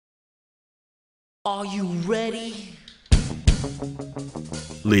Are you ready?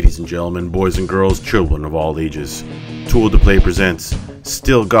 Ladies and gentlemen, boys and girls, children of all ages, Tool to Play presents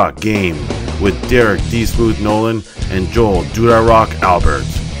Still Got Game with Derek D. Smooth Nolan and Joel Dude I Rock Albert.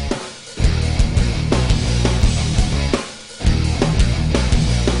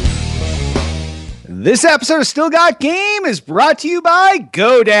 This episode of Still Got Game is brought to you by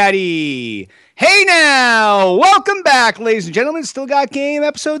GoDaddy. Hey now, welcome back, ladies and gentlemen. Still Got Game,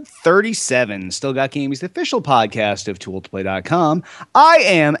 episode 37. Still Got Game is the official podcast of ToolToPlay.com. I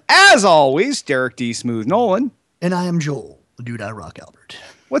am, as always, Derek D. Smooth Nolan. And I am Joel, Dude I Rock Albert.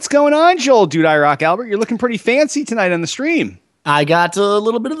 What's going on, Joel Dude I Rock Albert? You're looking pretty fancy tonight on the stream. I got a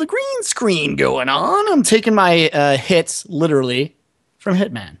little bit of the green screen going on. I'm taking my hits, literally, from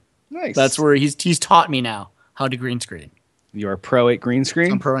Hitman. Nice. That's where he's taught me now how to green screen. You're a pro at green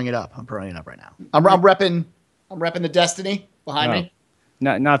screen? I'm proing it up. I'm proing it up right now. I'm repping the Destiny behind me.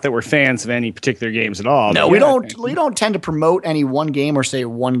 Not that we're fans of any particular games at all. No, we don't tend to promote any one game or say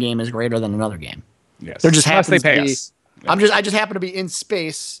one game is greater than another game. Yes. There just Unless happens they pay to be. us. I just happen to be in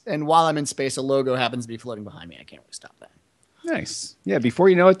space, and while I'm in space, a logo happens to be floating behind me. I can't really stop that. Nice. Yeah, before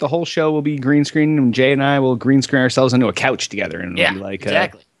you know it, the whole show will be green screen, and Jay and I will green screen ourselves into a couch together. And Yeah, we'll be like,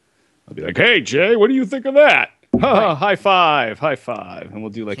 exactly. I'll be like, hey, Jay, what do you think of that? High five. And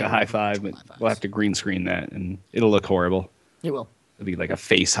we'll do like a high five, but we'll have to green screen that, and it'll look horrible. It will. It'll be like a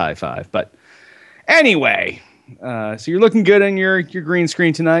face high five. But anyway, so you're looking good on your green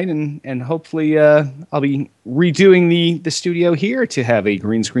screen tonight, and hopefully I'll be redoing the studio here to have a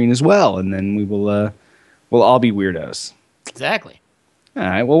green screen as well, and then we'll all be weirdos. Exactly. All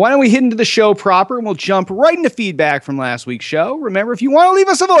right, well, why don't we hit into the show proper, and we'll jump right into feedback from last week's show. Remember, if you want to leave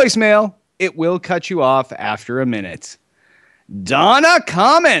us a voicemail, it will cut you off after a minute. Donna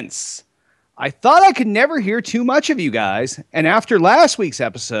comments, I thought I could never hear too much of you guys, and after last week's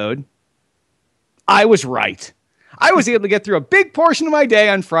episode, I was right. I was able to get through a big portion of my day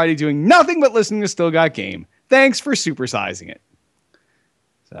on Friday doing nothing but listening to Still Got Game. Thanks for supersizing it.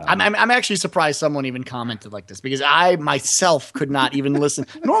 So. I'm actually surprised someone even commented like this, because I myself could not even listen.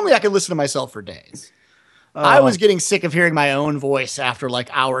 Normally I could listen to myself for days. I was getting sick of hearing my own voice after like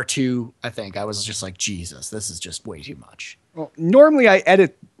hour two. I think I was just like, Jesus, this is just way too much. Well, normally I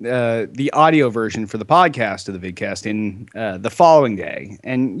edit the audio version for the podcast of the vidcast in the following day.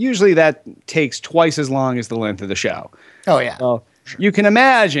 And usually that takes twice as long as the length of the show. Oh, yeah. Well, you can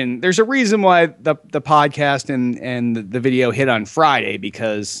imagine there's a reason why the podcast and the video hit on Friday,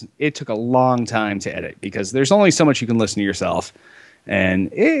 because it took a long time to edit, because there's only so much you can listen to yourself.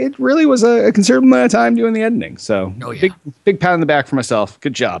 And it really was a considerable amount of time doing the editing. So big pat on the back for myself.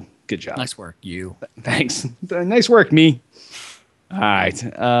 Good job. Nice work, you. Thanks. Nice work, me. All right.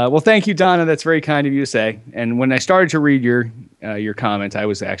 Well, thank you, Donna. That's very kind of you to say. And when I started to read your comment, I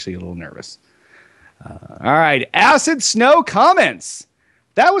was actually a little nervous. All right. Acid Snow comments.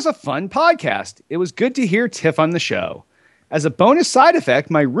 That was a fun podcast. It was good to hear Tiff on the show. As a bonus side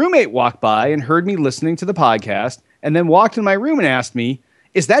effect, my roommate walked by and heard me listening to the podcast, and then walked in my room and asked me,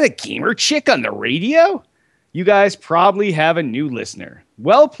 is that a gamer chick on the radio? You guys probably have a new listener.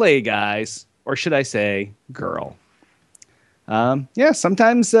 Well played, guys. Or should I say, girl. Yeah,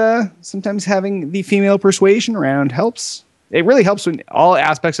 sometimes having the female persuasion around helps. It really helps in all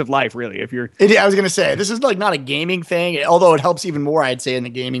aspects of life, really. I was going to say, this is like not a gaming thing, although it helps even more, I'd say, in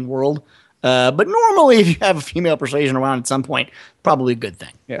the gaming world. But normally, if you have a female persuasion around at some point, probably a good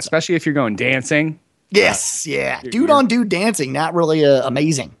thing. Yeah, especially if you're going dancing. Yes, yeah. Dude on dude dancing, not really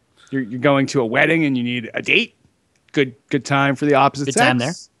amazing. You're going to a wedding and you need a date. Good time for the opposite sex. Good time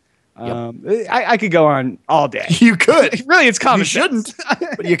there. Yep. I could go on all day. You could. Really, it's common sense. You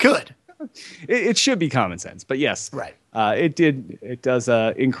shouldn't, but you could. It should be common sense, but yes. Right. It does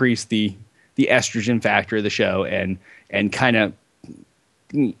increase the estrogen factor of the show and kind of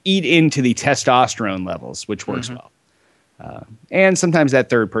eat into the testosterone levels, which works well. And sometimes that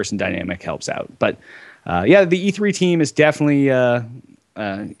third person dynamic helps out. But yeah, the E3 team is definitely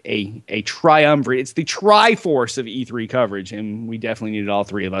a triumvirate. It's the Triforce of E3 coverage, and we definitely needed all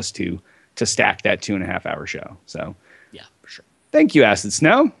three of us to stack that 2.5 hour show. So yeah, for sure. Thank you, Acid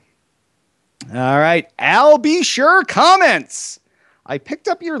Snow. All right, Al Be Sure comments. I picked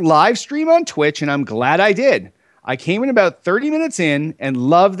up your live stream on Twitch, and I'm glad I did. I came in about 30 minutes in and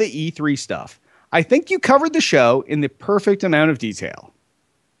love the E3 stuff. I think you covered the show in the perfect amount of detail.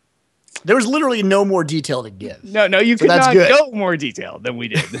 There was literally no more detail to give. No, you could not go more detail than we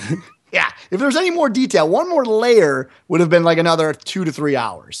did. Yeah, if there was any more detail, one more layer would have been like another 2 to 3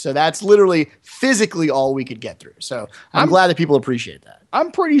 hours. So that's literally physically all we could get through. So I'm glad that people appreciate that.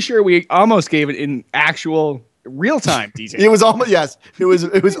 I'm pretty sure we almost gave it in actual real-time detail. It was almost, yes, it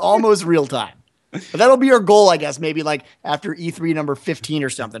was almost real time. But that'll be our goal, I guess. Maybe like after E3 number 15 or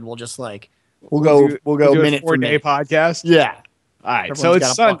something, we'll just like we'll go minute for 4-day minute podcast. Yeah. All right, Everyone's so it's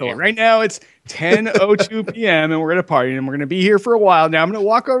gotta Sunday. buckle up. Right now it's 10:02 p.m. and we're gonna party and we're gonna be here for a while. Now I'm gonna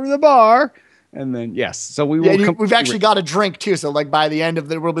walk over to the bar and then so we will. Yeah, we've actually got a drink too. So like by the end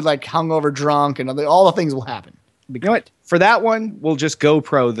of it, we'll be like hungover, drunk, and all the things will happen. You know what? For that one, we'll just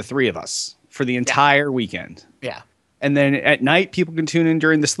GoPro the three of us for the entire weekend. Yeah. And then at night, people can tune in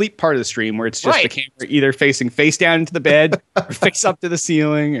during the sleep part of the stream where it's just the camera either facing face down into the bed or face up to the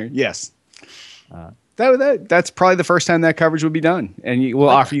ceiling. Or yes, that's probably the first time that coverage would be done. And we'll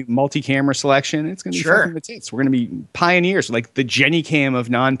offer you multi-camera selection. It's going to be fucking the tits. We're going to be pioneers, like the Jenny Cam of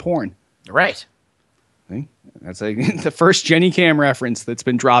non-porn. Right. See? That's like the first Jenny Cam reference that's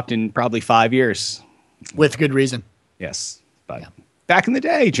been dropped in probably 5 years. With good reason. Yes, but back in the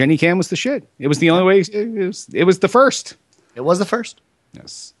day, Jenny Cam was the shit. It was the only way. It was the first. It was the first.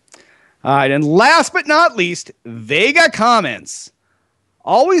 Yes. All right, and last but not least, Vega comments.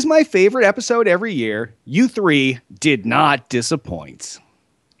 Always my favorite episode every year. You three did not disappoint.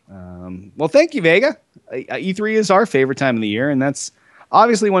 Well, thank you, Vega. E3 is our favorite time of the year, and that's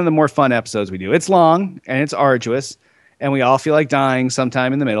obviously one of the more fun episodes we do. It's long and it's arduous, and we all feel like dying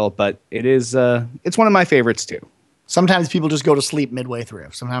sometime in the middle, but it's one of my favorites too. Sometimes people just go to sleep midway through.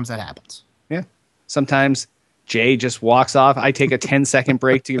 Sometimes that happens. Yeah. Sometimes Jay just walks off. I take a 10-second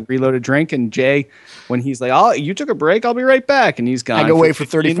break to reload a drink, and Jay, when he's like, "Oh, you took a break, I'll be right back," and he's gone. I go away for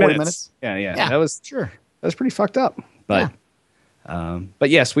 30, 40 minutes. Yeah. That was pretty fucked up. But but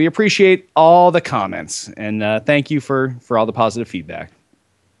yes, we appreciate all the comments, and thank you for all the positive feedback.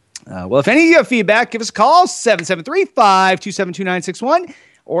 Well, if any of you have feedback, give us a call, 773-527-2961,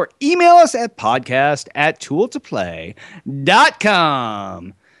 or email us at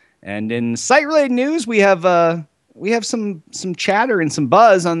podcast@tooltoplay.com. And in site-related news, we have some chatter and some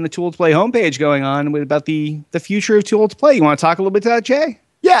buzz on the Tool to Play homepage going on about the future of Tool to Play. You want to talk a little bit to that, Jay?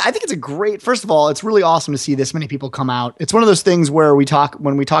 Yeah, I think first of all, it's really awesome to see this many people come out. It's one of those things where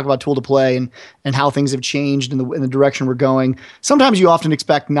when we talk about Tool to Play and how things have changed in the direction we're going, sometimes you often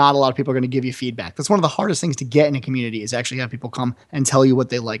expect not a lot of people are going to give you feedback. That's one of the hardest things to get in a community is actually have people come and tell you what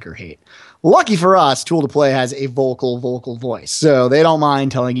they like or hate. Lucky for us, Tool to Play has a vocal voice, so they don't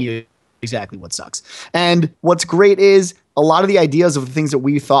mind telling you exactly what sucks. And what's great is a lot of the ideas of the things that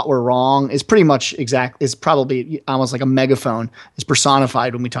we thought were wrong is pretty much is probably almost like a megaphone is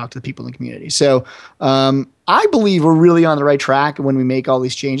personified when we talk to the people in the community. So I believe we're really on the right track when we make all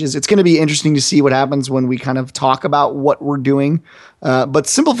these changes. It's going to be interesting to see what happens when we kind of talk about what we're doing. But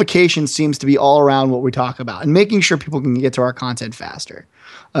simplification seems to be all around what we talk about and making sure people can get to our content faster.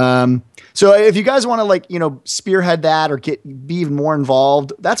 So if you guys want to spearhead that or be even more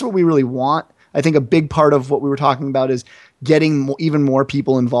involved, that's what we really want. I think a big part of what we were talking about is getting even more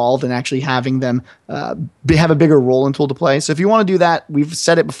people involved and actually having them have a bigger role in Tool to Play. So if you want to do that, we've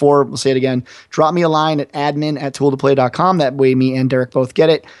said it before, we'll say it again. Drop me a line at admin@tooltoplay.com. That way me and Derek both get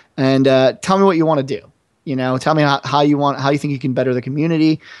it. And tell me what you want to do. Tell me how you think you can better the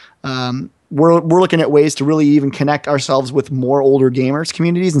community. We're looking at ways to really even connect ourselves with more older gamers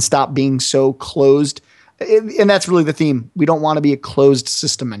communities and stop being so closed. And that's really the theme. We don't want to be a closed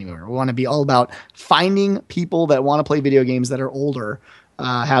system anymore. We want to be all about finding people that want to play video games that are older,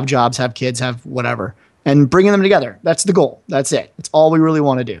 have jobs, have kids, have whatever, and bringing them together. That's the goal. That's it. It's all we really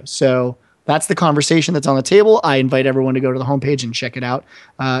want to do. So that's the conversation that's on the table. I invite everyone to go to the homepage and check it out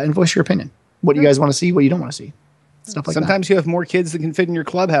and voice your opinion. What you guys want to see, what you don't want to see. Stuff like Sometimes you have more kids than can fit in your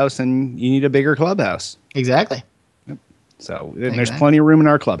clubhouse and you need a bigger clubhouse. Exactly. Yep. So there's plenty of room in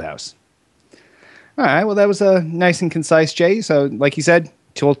our clubhouse. All right. Well, that was a nice and concise, Jay. So like you said,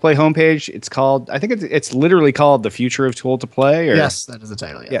 Tool to Play homepage. It's called, I think it's literally called The Future of Tool to Play. Yes, that is the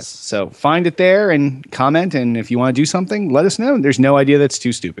title. Yes. So find it there and comment. And if you want to do something, let us know. There's no idea that's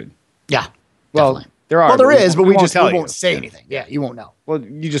too stupid. Yeah. Well, definitely. there are. Well, there is, but we won't won't say anything. Yeah, you won't know. Well,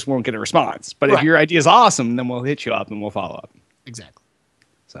 you just won't get a response. But if your idea is awesome, then we'll hit you up and we'll follow up. Exactly.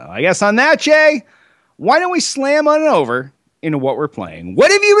 So I guess on that, Jay, why don't we slam on over into what we're playing? What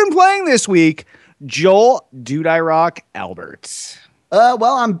have you been playing this week, Joel Dude I Rock Albert? Well,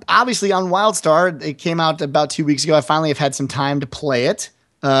 I'm obviously on WildStar. It came out about 2 weeks ago. I finally have had some time to play it.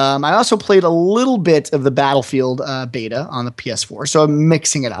 I also played a little bit of the Battlefield beta on the PS4, so I'm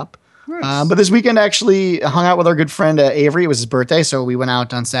mixing it up. Nice. But this weekend, I actually hung out with our good friend Avery. It was his birthday, so we went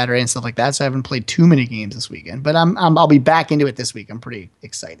out on Saturday and stuff like that. So I haven't played too many games this weekend, but I'll be back into it this week. I'm pretty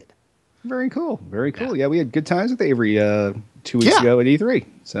excited. Very cool. Very cool. Yeah, we had good times with Avery 2 weeks ago at E3.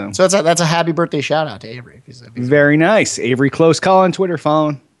 So that's a happy birthday shout out to Avery. Very nice. Avery Close Call on Twitter. Follow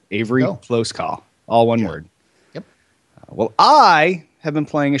him. Avery Close Call. All one word. Yep. Well, I have been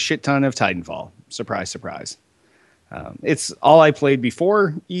playing a shit ton of Titanfall. Surprise, surprise. It's all I played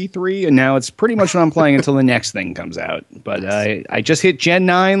before E3, and now it's pretty much what I'm playing until the next thing comes out. But I just hit Gen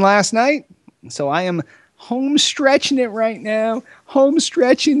 9 last night, so I am home stretching it right now. Home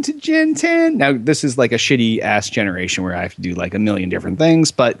stretching to Gen 10. Now, this is like a shitty-ass generation where I have to do like a million different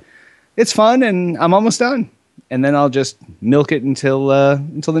things, but it's fun, and I'm almost done. And then I'll just milk it until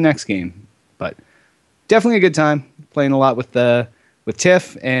the next game. But definitely a good time. Playing a lot with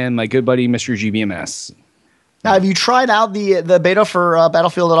Tiff and my good buddy, Mr. GBMS. Now, have you tried out the beta for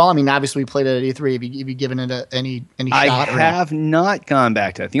Battlefield at all? I mean, obviously we played it at E3. Have you given it any shot? I have not gone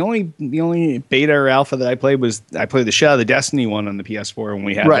back to it. The only beta or alpha that I played the Shadow of the Destiny one on the PS4 when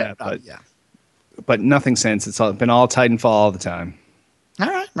we had that. But nothing since. It's been all Titanfall all the time. All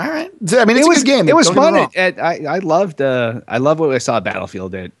right. I mean, it's a good game. It was fun. I loved what I saw at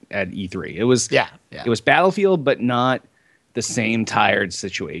Battlefield at E3. It was It was Battlefield, but not the same tired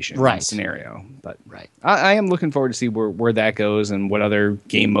situation scenario. But I am looking forward to see where that goes and what other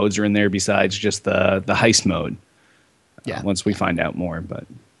game modes are in there besides just the heist mode. Once we find out more. But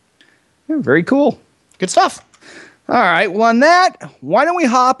very cool. Good stuff. All right. Well, on that, why don't we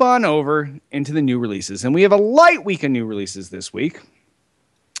hop on over into the new releases? And we have a light week of new releases this week.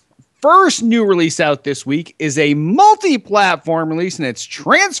 First new release out this week is a multi-platform release, and it's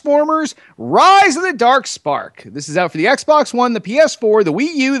Transformers Rise of the Dark Spark. This is out for the Xbox One, the PS4, the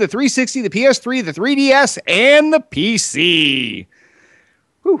Wii U, the 360, the PS3, the 3DS, and the PC.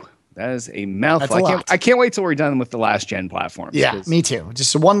 Whew, that is a mouthful. I can't wait till we're done with the last gen platforms. Yeah, me too.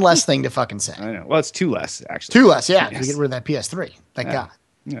 Just one less thing to fucking say. I know. Well, it's two less, actually. Two less, yeah. Yes. We get rid of that PS3. Thank God.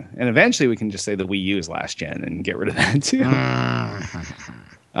 Yeah, and eventually we can just say the Wii U is last gen and get rid of that too.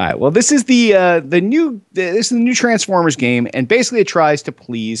 All right. Well, this is the new Transformers game, and basically it tries to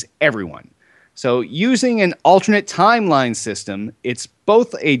please everyone. So, using an alternate timeline system, it's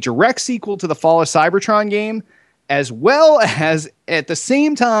both a direct sequel to the Fall of Cybertron game, as well as at the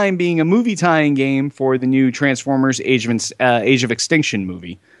same time being a movie tie-in game for the new Transformers Age of Extinction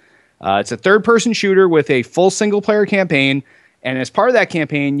movie. It's a third-person shooter with a full single-player campaign. And as part of that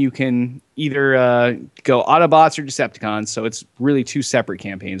campaign, you can either go Autobots or Decepticons. So it's really two separate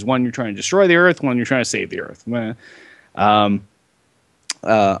campaigns. One, you're trying to destroy the Earth. One, you're trying to save the Earth. On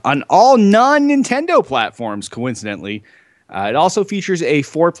all non-Nintendo platforms, coincidentally, it also features a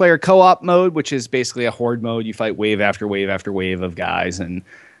 4-player co-op mode, which is basically a horde mode. You fight wave after wave after wave of guys. And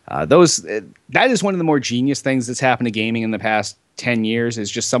that is one of the more genius things that's happened to gaming in the past 10 years,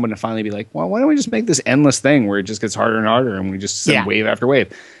 is just someone to finally be like, well, why don't we just make this endless thing where it just gets harder and harder and we just send wave after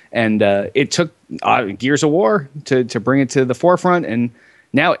wave. And it took Gears of War to bring it to the forefront, and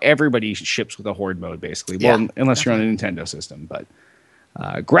now everybody ships with a horde mode, basically. Well, unless you're on a Nintendo system.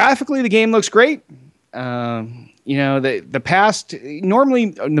 But graphically, the game looks great. The past, normally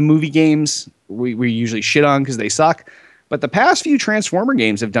the movie games we usually shit on because they suck, but the past few Transformer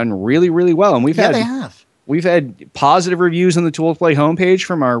games have done really, really well. And they have. We've had positive reviews on the Tool to Play homepage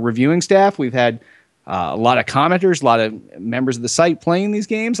from our reviewing staff. We've had a lot of commenters, a lot of members of the site playing these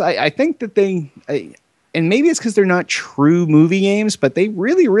games. I think that and maybe it's because they're not true movie games, but they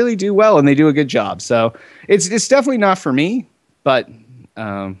really, really do well, and they do a good job. So it's definitely not for me, but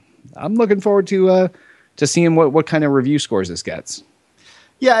I'm looking forward to seeing what kind of review scores this gets.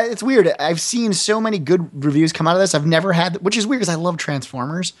 Yeah, it's weird. I've seen so many good reviews come out of this. I've never had, which is weird because I love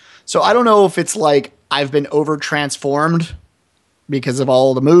Transformers. So I don't know if it's like I've been over transformed because of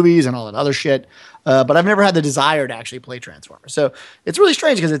all the movies and all that other shit. But I've never had the desire to actually play Transformers. So it's really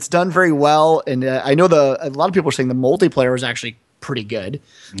strange because it's done very well. And I know a lot of people are saying the multiplayer is actually pretty good,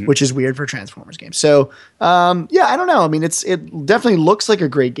 which is weird for Transformers games. So I don't know. I mean, it definitely looks like a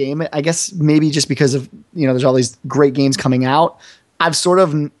great game. I guess maybe just because of, there's all these great games coming out. I've sort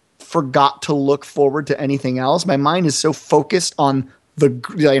of forgot to look forward to anything else. My mind is so focused on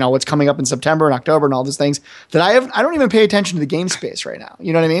what's coming up in September and October and all those things that I don't even pay attention to the game space right now.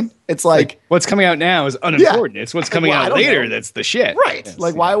 You know what I mean? It's like what's coming out now is unimportant. It's what's coming out later that's the shit. Right. Yes,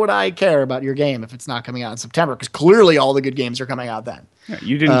 why would I care about your game if it's not coming out in September? Because clearly all the good games are coming out then. Yeah,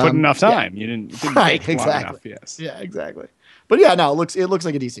 you didn't put enough time. You didn't take exactly. long enough. Yes. Yeah, exactly. But yeah, no, it looks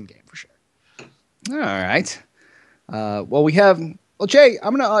like a decent game for sure. All right. Well, Jay,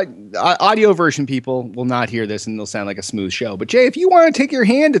 I'm going to audio version people will not hear this and it'll sound like a smooth show. But Jay, if you want to take your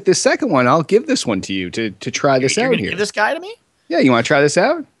hand at this second one, I'll give this one to you to try this out here. Give this guy to me? Yeah, you want to try this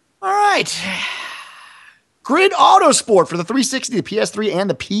out? All right. Grid Autosport for the 360, the PS3, and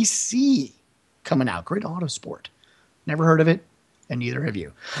the PC coming out. Grid Autosport. Never heard of it, and neither have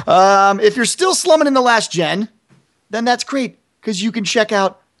you. If you're still slumming in the last gen, then that's great because you can check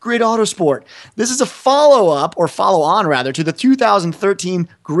out Grid Autosport. This is a follow-on, rather, to the 2013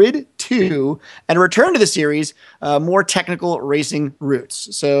 Grid 2 and a return to the series, more technical racing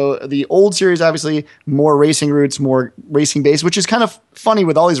routes. So the old series, obviously, more racing routes, more racing based, which is kind of funny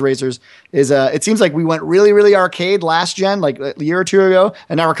with all these racers. Is it seems like we went really, really arcade last gen, like a year or two ago,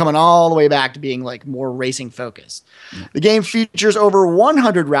 and now we're coming all the way back to being like more racing focused. The game features over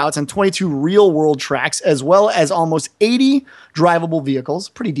 100 routes and 22 real world tracks, as well as almost 80 drivable vehicles.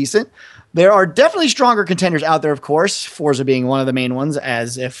 Pretty decent. There are definitely stronger contenders out there, of course, Forza being one of the main ones,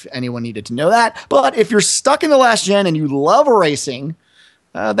 as if anyone needed to know that. But if you're stuck in the last gen and you love racing,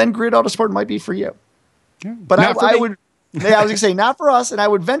 then Grid Autosport might be for you. Yeah, but I would, yeah, I was going to say not for us, and I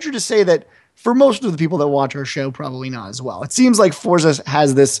would venture to say that for most of the people that watch our show, probably not as well. It seems like Forza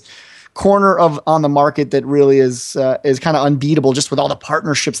has this corner on the market that really is kind of unbeatable, just with all the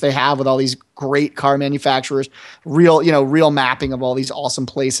partnerships they have with all these great car manufacturers, real mapping of all these awesome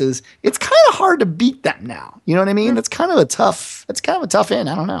places. It's kind of hard to beat them now. You know what I mean? That's kind of a tough in.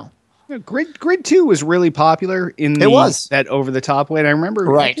 I don't know. Grid 2 was really popular in that over the top way. And I remember,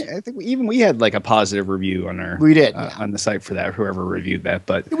 right. I think we had like a positive review on our on the site for that, whoever reviewed that.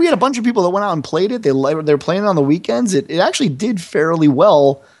 But we had a bunch of people that went out and played it. They're playing it on the weekends. It actually did fairly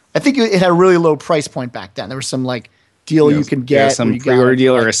well. I think it had a really low price point back then. There was some like deal you could get, some pre-order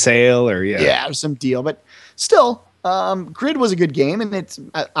deal or a sale or there was some deal, but still, Grid was a good game, and it's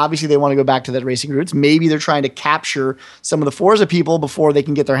obviously they want to go back to that racing roots. Maybe they're trying to capture some of the Forza people before they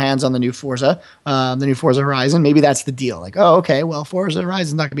can get their hands on the new Forza Horizon. Maybe that's the deal. Like, oh, okay, well, Forza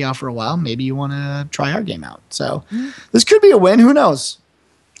Horizon's not going to be out for a while. Maybe you want to try our game out. So this could be a win. Who knows?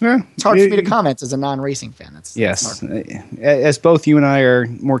 Yeah, it's hard for me to comment as a non-racing fan. Yes, as both you and I are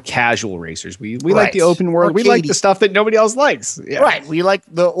more casual racers, we like the open world. We like the stuff that nobody else likes. Yeah. Right, we like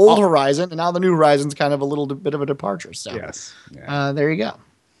the old Horizon, and now the new Horizon's kind of a little bit of a departure. So yes, there you go.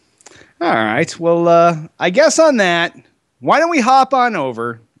 All right, well, I guess on that, why don't we hop on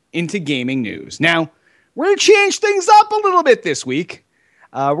over into gaming news? Now, we're going to change things up a little bit this week.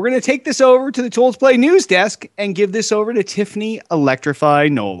 We're going to take this over to the Tools Play news desk and give this over to Tiffany Electrify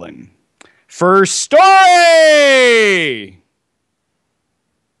Nolan. First story!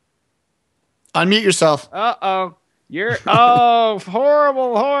 Unmute yourself. Uh-oh.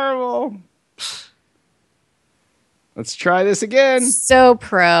 Horrible. Let's try this again. So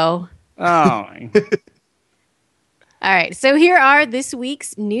pro. Oh. All right, so here are this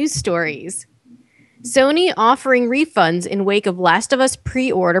week's news stories. Sony offering refunds in wake of Last of Us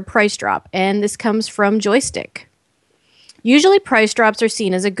pre-order price drop, and this comes from Joystick. Usually price drops are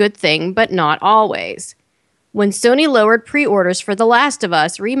seen as a good thing, but not always. When Sony lowered pre-orders for The Last of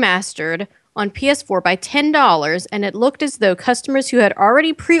Us Remastered on PS4 by $10, and it looked as though customers who had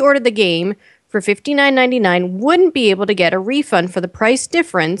already pre-ordered the game for $59.99 wouldn't be able to get a refund for the price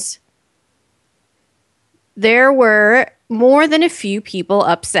difference, there were more than a few people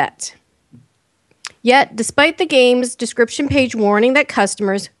upset. Yet, despite the game's description page warning that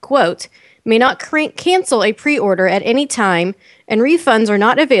customers, quote, may not cancel a pre-order at any time and refunds are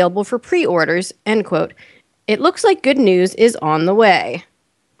not available for pre-orders, end quote, it looks like good news is on the way.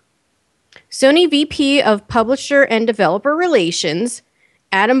 Sony VP of Publisher and Developer Relations,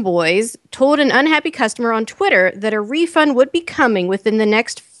 Adam Boyes, told an unhappy customer on Twitter that a refund would be coming within the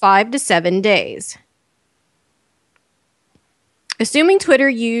next 5 to 7 days. Assuming Twitter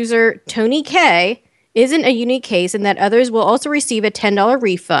user Tony K isn't a unique case and that others will also receive a $10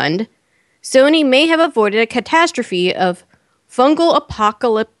 refund, Sony may have avoided a catastrophe of fungal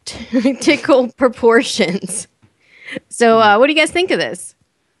apocalyptical proportions. So what do you guys think of this?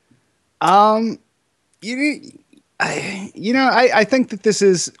 I think that this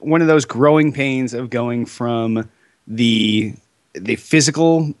is one of those growing pains of going from the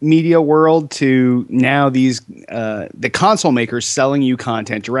physical media world to now these the console makers selling you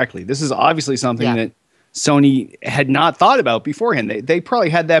content directly. This is obviously something that Sony had not thought about beforehand. They probably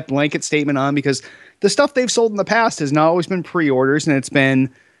had that blanket statement on because the stuff they've sold in the past has not always been pre-orders, and it's been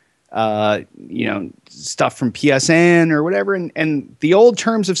stuff from PSN or whatever, and the old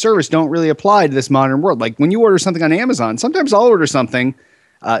terms of service don't really apply to this modern world. Like when you order something on Amazon, sometimes I'll order something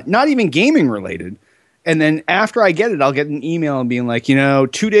not even gaming related, and then after I get it, I'll get an email and being like, 2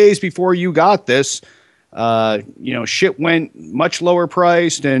 days before you got this, shit went much lower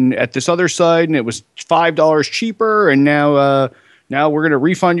priced and at this other site, and it was $5 cheaper, and now we're going to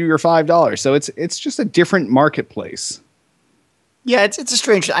refund you your $5. So it's just a different marketplace. Yeah, it's a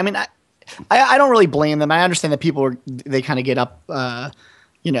strange. I mean, I don't really blame them. I understand that people they kind of get up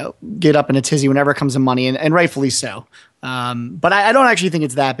in a tizzy whenever it comes to money, and rightfully so. But I don't actually think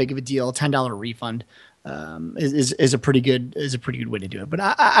it's that big of a deal. $10 refund is a pretty good way to do it. But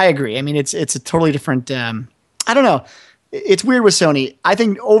I agree. I mean, it's a totally different. I don't know. it's weird with Sony. I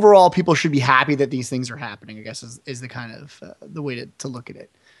think overall people should be happy that these things are happening, I guess is the kind of the way to look at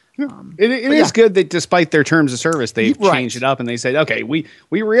it. It is good that despite their terms of service, they've changed it up and they said, okay, we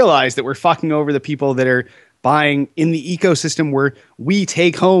realize that we're fucking over the people that are buying in the ecosystem where we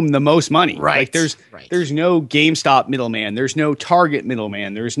take home the most money. Right. Like there's no GameStop middleman. There's no Target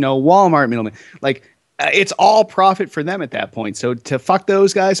middleman. There's no Walmart middleman. Like it's all profit for them at that point. So to fuck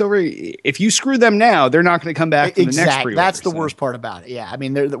those guys over, if you screw them now, they're not going to come back to the next pre-order. That's the worst part about it. Yeah. I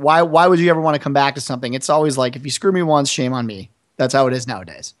mean, why would you ever want to come back to something? It's always like, if you screw me once, shame on me. That's how it is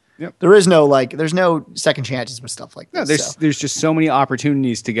nowadays. Yep. There's no second chances with stuff like this. No, there's just so many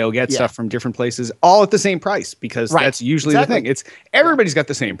opportunities to go get stuff from different places, all at the same price, because that's usually the thing. It's everybody's got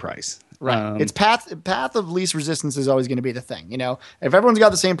the same price. Right. It's path of least resistance is always going to be the thing. You know, if everyone's got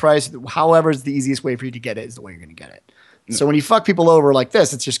the same price, however is the easiest way for you to get it is the way you're going to get it. No. So when you fuck people over like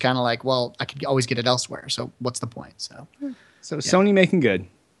this, it's just kind of like, well, I could always get it elsewhere. So what's the point? So Sony making good.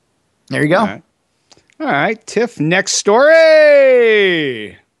 There you go. All right. Tiff, next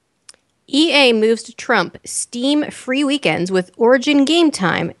story. EA moves to trump Steam free weekends with Origin Game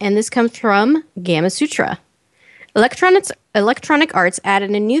Time, and this comes from Gamasutra. Electronic Arts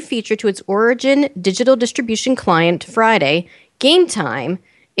added a new feature to its Origin digital distribution client Friday, Game Time,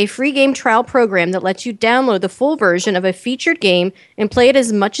 a free game trial program that lets you download the full version of a featured game and play it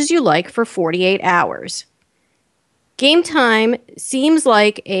as much as you like for 48 hours. Game Time seems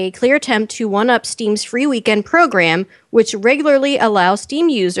like a clear attempt to one-up Steam's free weekend program, which regularly allows Steam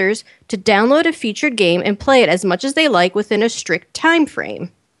users to download a featured game and play it as much as they like within a strict time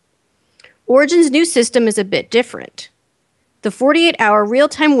frame. Origin's new system is a bit different. The 48-hour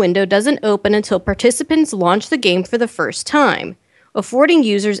real-time window doesn't open until participants launch the game for the first time, affording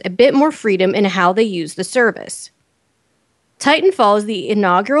users a bit more freedom in how they use the service. Titanfall is the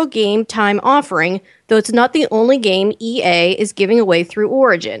inaugural Game Time offering, though it's not the only game EA is giving away through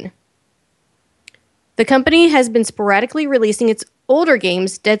Origin. The company has been sporadically releasing its older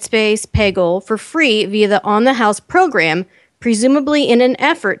games, Dead Space, Peggle, for free via the On the House program, presumably in an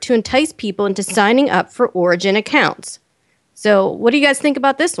effort to entice people into signing up for Origin accounts. So, what do you guys think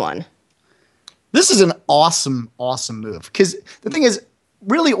about this one? This is an awesome move, because the thing is,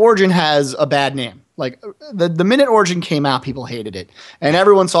 really, Origin has a bad name. Like the minute Origin came out, people hated it, and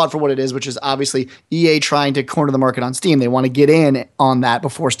everyone saw it for what it is, which is obviously EA trying to corner the market on Steam. They want to get in on that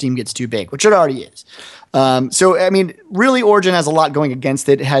before Steam gets too big, which it already is. So, I mean, really, Origin has a lot going against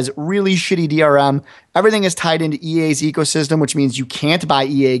it. It has really shitty DRM. Everything is tied into EA's ecosystem, which means you can't buy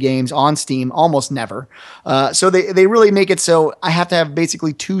EA games on Steam, almost never. So they really make it so I have to have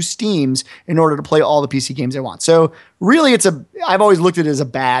basically two Steams in order to play all the PC games I want. So really, I've always looked at it as a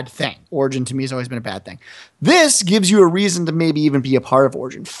bad thing. Origin to me has always been a bad thing. This gives you a reason to maybe even be a part of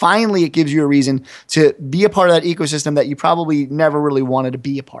Origin. Finally, it gives you a reason to be a part of that ecosystem that you probably never really wanted to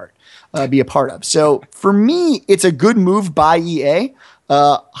be a part of. So for me, it's a good move by EA.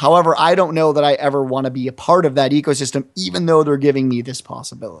 However, I don't know that I ever want to be a part of that ecosystem, even though they're giving me this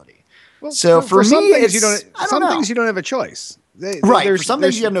possibility. Well, so for me, things you don't have a choice. For some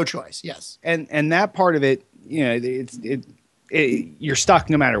things you have no choice. Yes, and that part of it, you know, you're stuck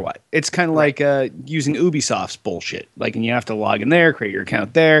no matter what. It's kind of like using Ubisoft's bullshit. Like, and you have to log in there, create your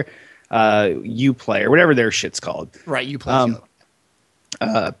account there, Uplay or whatever their shit's called. Right, Uplay.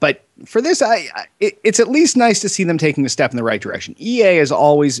 But for this, it's at least nice to see them taking a step in the right direction. EA has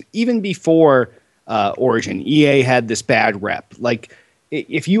always, even before Origin, EA had this bad rep. Like,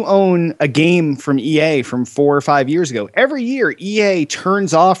 if you own a game from EA from 4 or 5 years ago, every year EA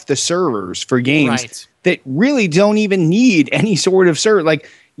turns off the servers for games that really don't even need any sort of server. Like,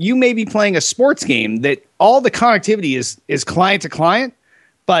 you may be playing a sports game that all the connectivity is client to client,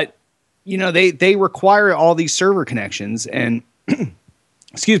 but you know they require all these server connections and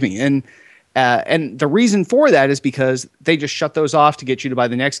excuse me, and the reason for that is because they just shut those off to get you to buy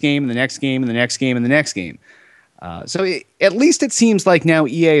the next game and the next game and the next game and the next game. So at least it seems like now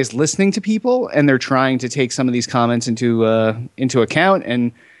EA is listening to people and they're trying to take some of these comments into account.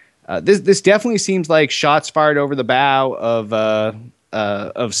 And this definitely seems like shots fired over the bow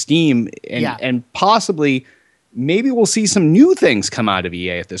of Steam, and possibly maybe we'll see some new things come out of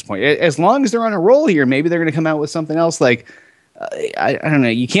EA at this point. As long as they're on a roll here, maybe they're going to come out with something else like. I don't know.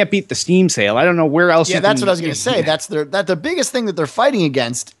 You can't beat the Steam sale. I don't know where else. Yeah, that's what I was going to say. That's the biggest thing that they're fighting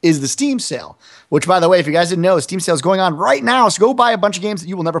against is the Steam sale. Which, by the way, if you guys didn't know, Steam sale is going on right now. So go buy a bunch of games that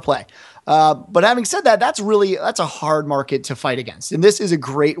you will never play. But having said that, that's a hard market to fight against, and this is a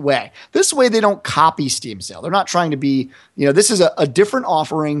great way. This way, they don't copy Steam sale. They're not trying to be. This is a different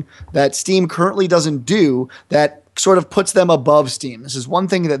offering that Steam currently doesn't do. That sort of puts them above Steam. This is one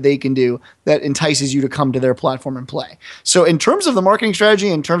thing that they can do that entices you to come to their platform and play. So in terms of the marketing strategy,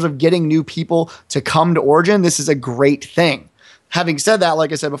 in terms of getting new people to come to Origin, this is a great thing. Having said that,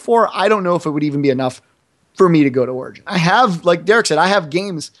 like I said before, I don't know if it would even be enough for me to go to Origin. I have, like Derek said, I have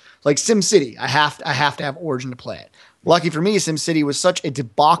games like SimCity. I have to have Origin to play it. Lucky for me, SimCity was such a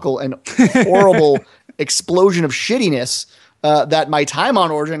debacle and horrible explosion of shittiness that my time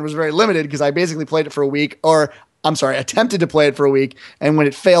on Origin was very limited because I basically played it for a week, or I'm sorry, attempted to play it for a week, and when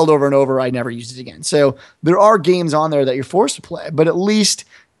it failed over and over, I never used it again. So there are games on there that you're forced to play, but at least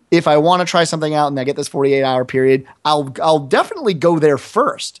if I want to try something out and I get this 48-hour period, I'll definitely go there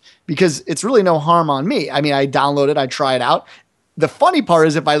first because it's really no harm on me. I mean, I download it, I try it out. The funny part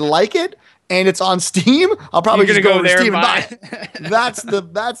is if I like it and it's on Steam, I'll probably just go over to Steam and buy it. That's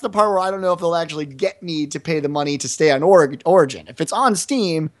the part where I don't know if they'll actually get me to pay the money to stay on Origin. If it's on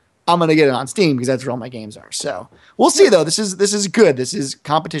Steam, I'm going to get it on Steam because that's where all my games are. So we'll see though. This is good. This is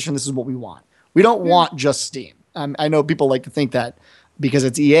competition. This is what we want. We don't want just Steam. I know people like to think that because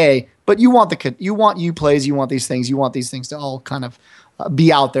it's EA, but you want Uplays, you want these things to all kind of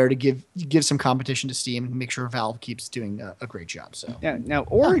be out there to give some competition to Steam and make sure Valve keeps doing a great job. So now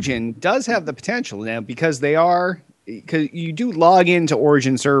Origin does have the potential now because you do log into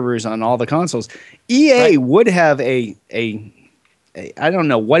Origin servers on all the consoles. EA would have a I don't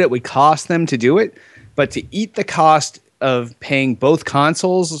know what it would cost them to do it, but to eat the cost of paying both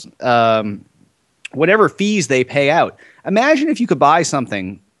consoles, whatever fees they pay out. Imagine if you could buy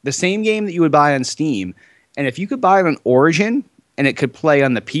something, the same game that you would buy on Steam, and if you could buy it on Origin and it could play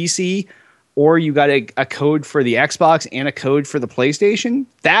on the PC, or you got a code for the Xbox and a code for the PlayStation,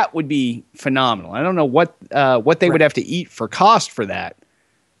 that would be phenomenal. I don't know what they would have to eat for cost for that,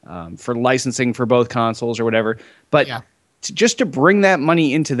 for licensing for both consoles or whatever. But just to bring that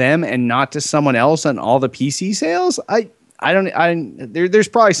money into them and not to someone else on all the PC sales, there's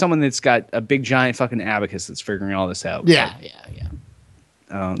probably someone that's got a big giant fucking abacus that's figuring all this out. Yeah.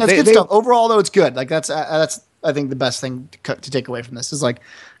 That's good stuff. Overall, though, it's good. Like that's I think the best thing to take away from this is like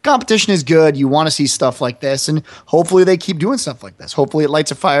competition is good. You want to see stuff like this, and hopefully they keep doing stuff like this. Hopefully it lights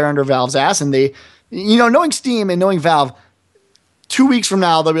a fire under Valve's ass, and they, knowing Steam and knowing Valve, 2 weeks from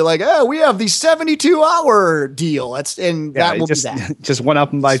now they'll be like, "Oh, we have the 72-hour deal." That will be that. Just one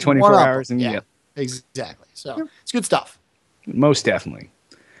up and by 24 hours, and exactly. So it's good stuff. Most definitely.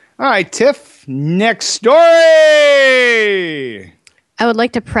 All right, Tiff, next story. I would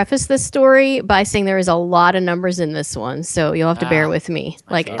like to preface this story by saying there is a lot of numbers in this one, so you'll have to bear with me.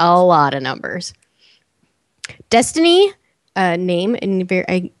 Like a lot of numbers. Destiny, a game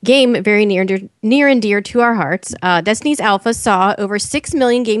very near and dear to our hearts. Destiny's alpha saw over 6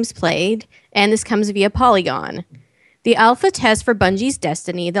 million games played, and this comes via Polygon. The alpha test for Bungie's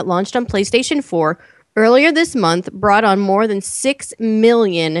Destiny that launched on PlayStation 4 earlier this month brought on more than 6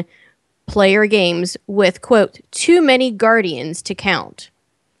 million player games with, quote, too many guardians to count.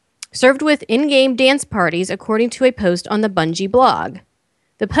 Served with in-game dance parties, according to a post on the Bungie blog.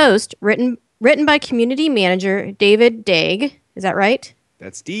 The post, written by community manager David Daig, is that right?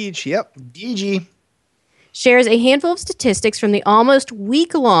 That's Deej, yep. DG. Shares a handful of statistics from the almost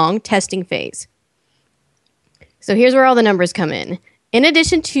week-long testing phase. So here's where all the numbers come in. In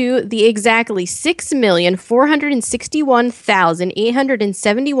addition to the exactly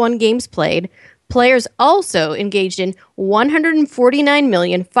 6,461,871 games played, players also engaged in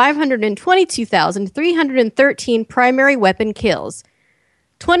 149,522,313 primary weapon kills,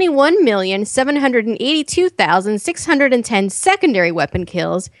 21,782,610 secondary weapon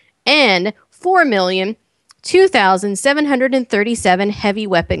kills, and 4,002,737 heavy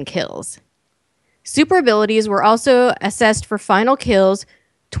weapon kills. Super abilities were also assessed for final kills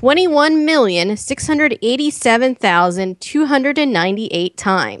 21,687,298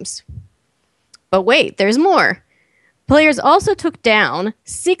 times. But wait, there's more. Players also took down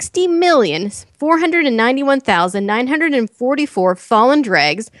 60,491,944 fallen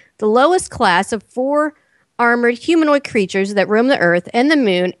dregs, the lowest class of 4 armored humanoid creatures that roam the Earth and the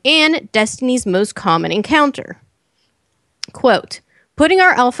Moon, and Destiny's most common encounter. Quote, putting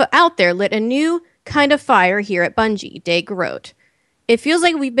our alpha out there lit a new kind of fire here at Bungie, Daig wrote. It feels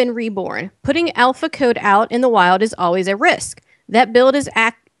like we've been reborn. Putting alpha code out in the wild is always a risk. That build is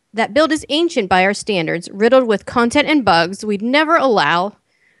ancient by our standards, riddled with content and bugs we'd never allow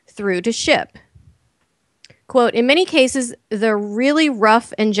through to ship. Quote, in many cases, the really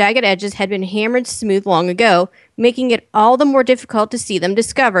rough and jagged edges had been hammered smooth long ago, making it all the more difficult to see them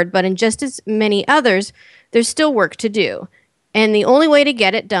discovered, but in just as many others, there's still work to do. And the only way to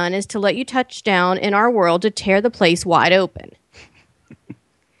get it done is to let you touch down in our world to tear the place wide open.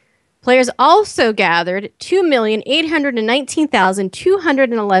 Players also gathered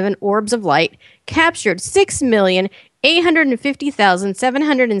 2,819,211 orbs of light, captured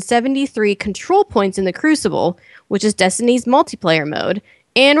 6,850,773 control points in the Crucible, which is Destiny's multiplayer mode,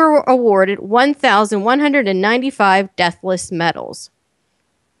 and were awarded 1,195 Deathless medals.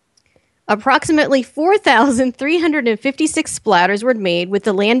 Approximately 4,356 splatters were made with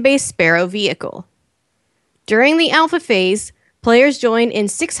the land-based Sparrow vehicle. During the alpha phase, players joined in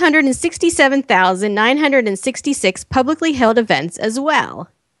 667,966 publicly held events as well.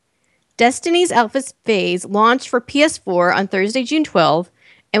 Destiny's alpha phase launched for PS4 on Thursday, June 12,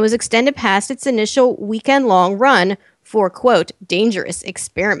 and was extended past its initial weekend-long run for, quote, dangerous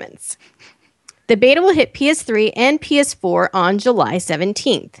experiments. The beta will hit PS3 and PS4 on July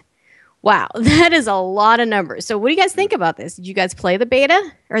 17th. Wow, that is a lot of numbers. So what do you guys think about this? Did you guys play the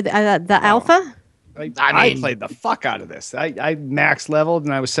beta or the alpha? I played the fuck out of this. I max leveled,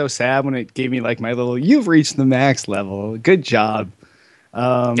 and I was so sad when it gave me like my little, you've reached the max level. Good job.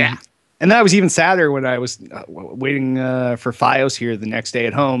 Yeah. And then I was even sadder when I was waiting for Fios here the next day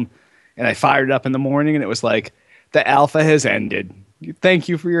at home, and I fired it up in the morning, and it was like, the alpha has ended. Thank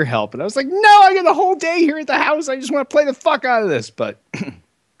you for your help. And I was like, no, I got a whole day here at the house. I just want to play the fuck out of this. But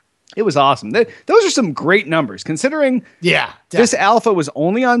it was awesome. Those are some great numbers, considering this alpha was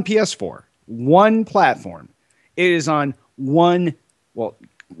only on PS4, one platform. It is on one,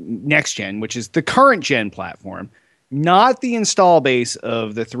 next gen, which is the current gen platform, not the install base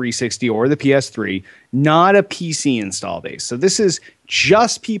of the 360 or the PS3, not a PC install base. So this is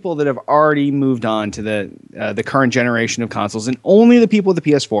just people that have already moved on to the current generation of consoles, and only the people with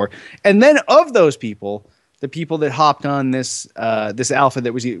the PS4. And then of those people, the people that hopped on this alpha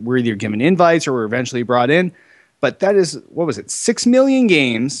that were either given invites or were eventually brought in. But that is, 6 million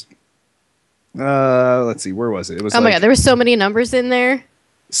games. Let's see, where was it? It was my God, there were so many numbers in there.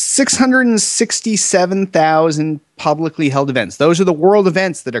 667,000 publicly held events. Those are the world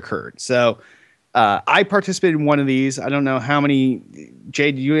events that occurred. So I participated in one of these. I don't know how many.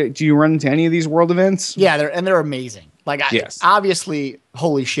 Jay, do you run into any of these world events? Yeah, they're amazing. Yes. Obviously,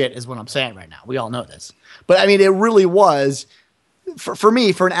 holy shit is what I'm saying right now. We all know this. But I mean, it really was, for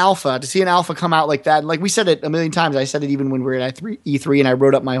me, for an alpha, to see an alpha come out like that. And like we said it a million times. I said it even when we were at E3 and I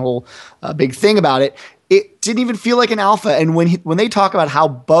wrote up my whole big thing about it. It didn't even feel like an alpha. And when they talk about how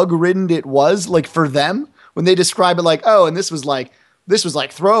bug-ridden it was, like for them, when they describe it like, oh, and this was like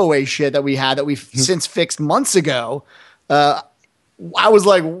throwaway shit that we had that we've since fixed months ago. I was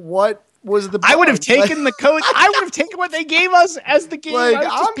like, what was the bug? I would have taken the code. I would have taken what they gave us as the game. Like,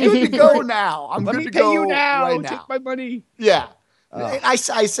 I'm good to go now. I'm Let good me to pay go you now. right now. Take my money. Yeah. I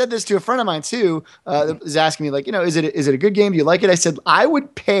said this to a friend of mine too. That was asking me like, is it a good game? Do you like it? I said I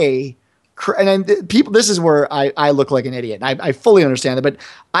would pay. And then people, this is where I look like an idiot. And I fully understand it, but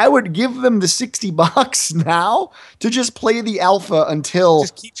I would give them the $60 now to just play the alpha until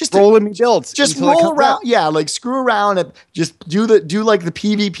just rolling me builds. Just roll around, like screw around and just do like the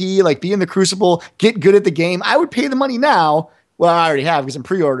PvP, like be in the Crucible, get good at the game. I would pay the money now. Well, I already have because I'm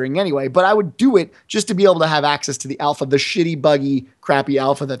pre-ordering anyway, but I would do it just to be able to have access to the alpha, the shitty, buggy, crappy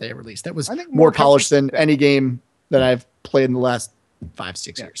alpha that they released. That was more polished than any game that I've played in the last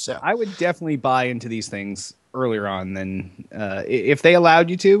 5-6 years. So I would definitely buy into these things earlier on than if they allowed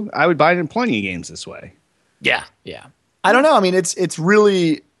you to. I would buy it in plenty of games this way. Yeah. I don't know. I mean, it's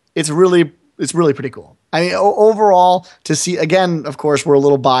really pretty cool. I mean, overall, to see again, of course, we're a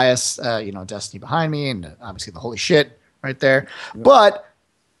little biased. Destiny behind me, and obviously the holy shit right there. Yeah. But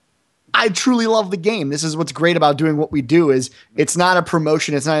I truly love the game. This is what's great about doing what we do is it's not a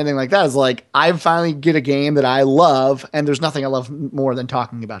promotion. It's not anything like that. It's like I finally get a game that I love, and there's nothing I love more than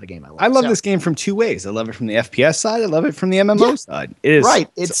talking about a game I love. I love this game from two ways. I love it from the FPS side. I love it from the MMO side. It is right.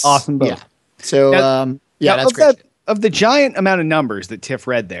 It's awesome both. Yeah. So that's great. Of the giant amount of numbers that Tiff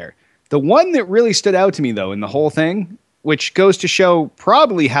read there, the one that really stood out to me though in the whole thing, which goes to show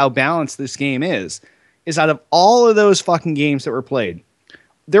probably how balanced this game is out of all of those fucking games that were played,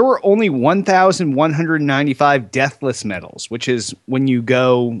 there were only 1,195 deathless medals, which is when you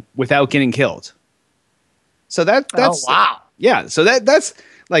go without getting killed. So that's wow. Yeah. So that's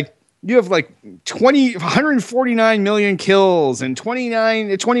like you have like 149 million kills and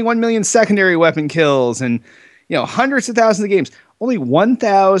 21 million secondary weapon kills and hundreds of thousands of games. Only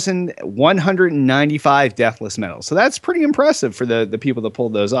 1,195 deathless medals. So that's pretty impressive for the people that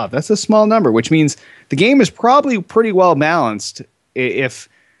pulled those off. That's a small number, which means the game is probably pretty well balanced if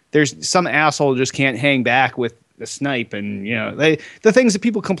there's some asshole just can't hang back with the snipe and the things that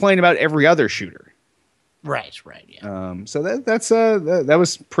people complain about every other shooter. Right. Yeah. So that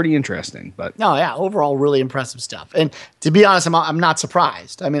was pretty interesting. But no, yeah, overall, really impressive stuff. And to be honest, I'm not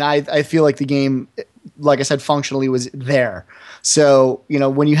surprised. I mean, I feel like the game, like I said, functionally was there. So,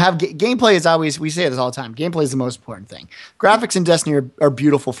 when you have gameplay is always, we say this all the time, gameplay is the most important thing. Graphics in Destiny are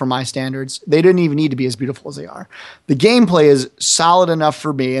beautiful for my standards. They didn't even need to be as beautiful as they are. The gameplay is solid enough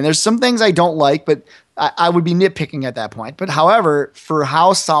for me. And there's some things I don't like, but I would be nitpicking at that point. But however, for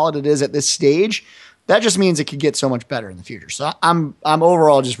how solid it is at this stage, that just means it could get so much better in the future. So I'm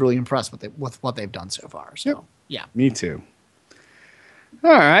overall just really impressed with what they've done so far. So, yeah. Me too.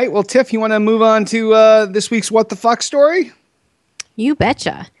 All right. Well, Tiff, you want to move on to this week's What the Fuck story? You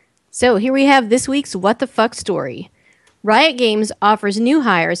betcha. So here we have this week's What the Fuck story. Riot Games offers new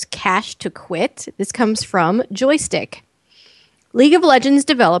hires cash to quit. This comes from Joystick. League of Legends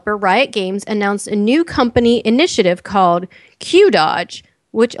developer Riot Games announced a new company initiative called Q-Dodge,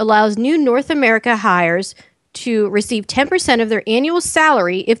 which allows new North America hires to receive 10% of their annual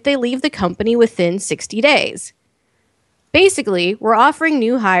salary if they leave the company within 60 days. Basically, we're offering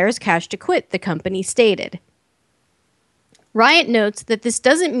new hires cash to quit, the company stated. Riot notes that this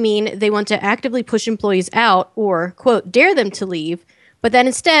doesn't mean they want to actively push employees out or, quote, dare them to leave, but that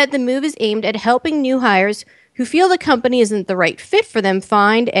instead the move is aimed at helping new hires who feel the company isn't the right fit for them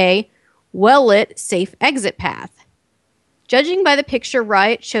find a well-lit, safe exit path. Judging by the picture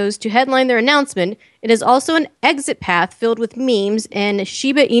Riot chose to headline their announcement, it is also an exit path filled with memes and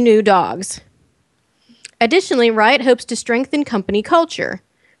Shiba Inu dogs. Additionally, Riot hopes to strengthen company culture.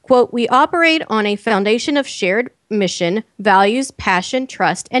 Quote, we operate on a foundation of shared mission, values, passion,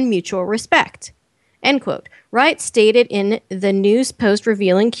 trust, and mutual respect. End quote. Riot stated in the news post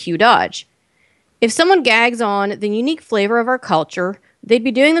revealing Q-Dodge. If someone gags on the unique flavor of our culture, they'd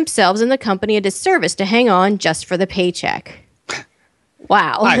be doing themselves and the company a disservice to hang on just for the paycheck.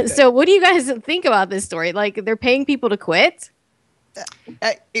 Wow. So what do you guys think about this story? Like, they're paying people to quit?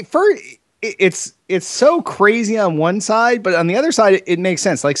 It's so crazy on one side, but on the other side, it makes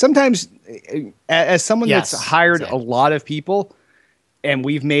sense. Like sometimes as someone that's hired a lot of people, and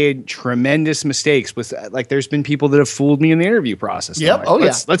we've made tremendous mistakes with, like, there's been people that have fooled me in the interview process. Yep.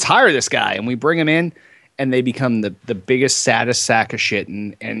 Like, let's hire this guy. And we bring him in and they become the biggest, saddest sack of shit.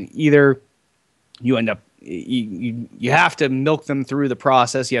 And either you end up, you have to milk them through the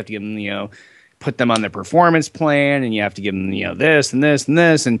process. You have to give them, put them on the performance plan, and you have to give them, this and this and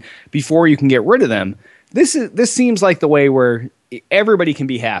this. And before you can get rid of them, this seems like the way where everybody can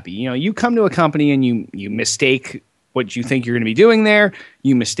be happy. You come to a company and you mistake what you think you're going to be doing there.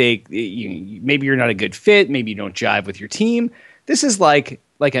 You mistake, maybe you're not a good fit. Maybe you don't jive with your team. This is like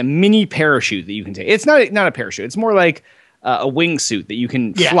a mini parachute that you can take. It's not a parachute. It's more like a wingsuit that you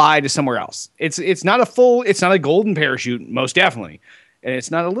can fly to somewhere else. It's not a golden parachute, most definitely. And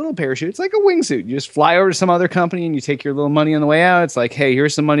it's not a little parachute. It's like a wingsuit. You just fly over to some other company and you take your little money on the way out. It's like, hey,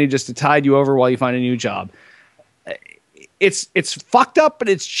 here's some money just to tide you over while you find a new job. It's fucked up, but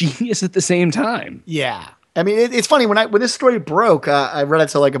it's genius at the same time. Yeah. I mean, it's funny when this story broke. I read it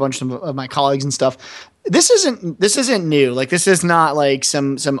to like a bunch of my colleagues and stuff. This isn't new. Like, this is not like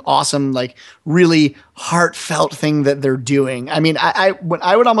some awesome, like, really heartfelt thing that they're doing. I mean, I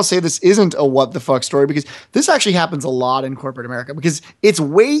would almost say this isn't a what the fuck story, because this actually happens a lot in corporate America, because it's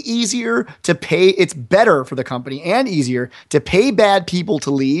way easier to pay. It's better for the company and easier to pay bad people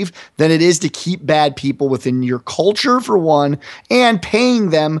to leave than it is to keep bad people within your culture, for one, and paying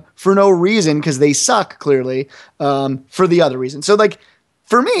them for no reason because they suck, clearly, for the other reason. So, like,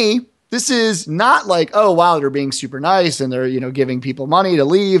 for me, this is not like, oh, wow, they're being super nice and they're, giving people money to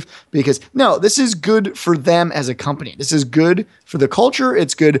leave, because no, this is good for them as a company. This is good for the culture.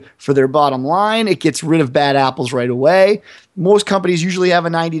 It's good for their bottom line. It gets rid of bad apples right away. Most companies usually have a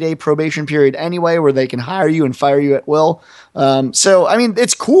 90-day probation period anyway, where they can hire you and fire you at will. So, I mean,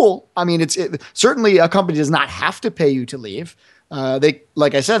 it's cool. I mean, certainly a company does not have to pay you to leave.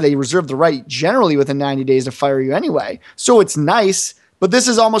 Like I said, they reserve the right generally within 90 days to fire you anyway. So it's nice. But this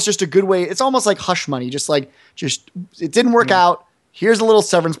is almost just a good way. It's almost like hush money. Just it didn't work out. Here's a little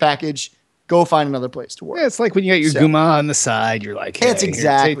severance package. Go find another place to work. Yeah, it's like when you got your Guma on the side. You're like, hey, it's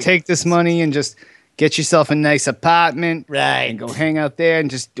exactly. Take this money and just get yourself a nice apartment. Right. And go hang out there and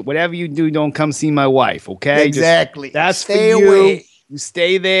just whatever you do, don't come see my wife. Okay. Exactly. That's Stay for you. away. You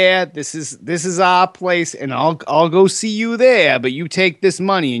stay there. This is our place, and I'll go see you there. But you take this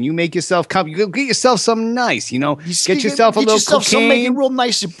money and you make yourself you go get yourself something nice. Get yourself a little cocaine. Make it real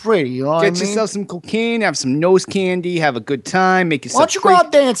nice and pretty. You know what I mean? Get yourself some cocaine. Have some nose candy. Have a good time. Make yourself. Why don't you go out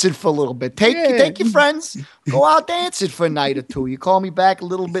dancing for a little bit? Take your friends. Go out dancing for a night or two. You call me back a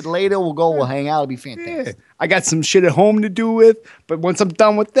little bit later. We'll hang out. It'll be fantastic. Yeah. I got some shit at home to do with, but once I'm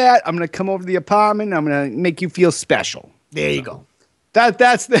done with that, I'm gonna come over to the apartment. I'm gonna make you feel special. There you go.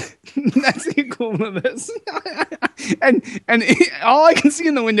 That's the equivalent of this. and all I can see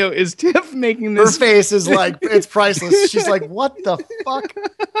in the window is Tiff making this. Her face is like, it's priceless. She's like, what the fuck?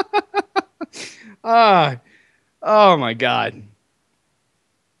 Oh my God.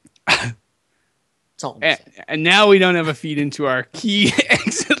 And now we don't have a feed into our key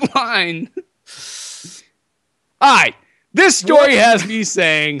exit line. All right. This story has me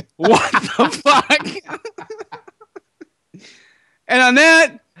saying, what the fuck? And on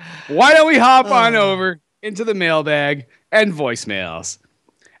that, why don't we hop on over into the mailbag and voicemails?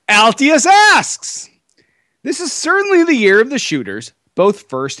 Altius asks, this is certainly the year of the shooters, both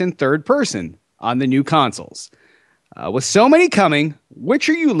first and third person on the new consoles. With so many coming, which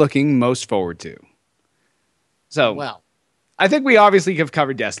are you looking most forward to? So, well, I think we obviously have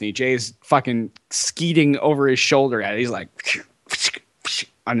covered Destiny. Jay's fucking skeeting over his shoulder at it. He's like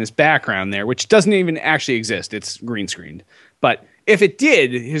on this background there, which doesn't even actually exist. It's green screened. But if it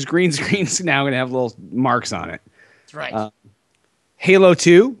did, his green screen's now going to have little marks on it. That's right. Halo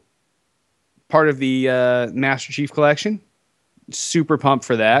 2, part of the Master Chief Collection. Super pumped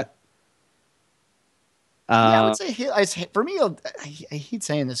for that. I would say for me, I hate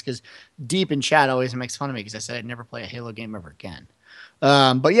saying this because deep in chat always makes fun of me because I said I'd never play a Halo game ever again.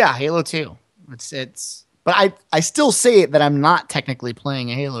 But yeah, Halo 2. But I still say it that I'm not technically playing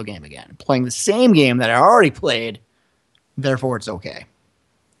a Halo game again. I'm playing the same game that I already played. Therefore, it's okay.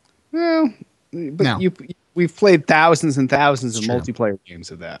 Well, but we've played thousands and thousands of multiplayer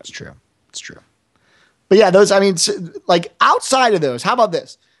games of that. It's true. But yeah, those, like outside of those, how about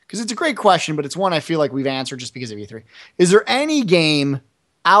this? Because it's a great question, but it's one I feel like we've answered just because of E3. Is there any game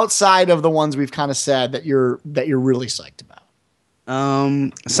outside of the ones we've kind of said that you're really psyched about?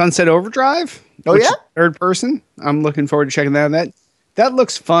 Sunset Overdrive. Oh yeah, third person. I'm looking forward to checking that out. That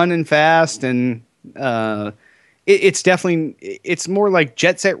looks fun and fast, and it's definitely it's more like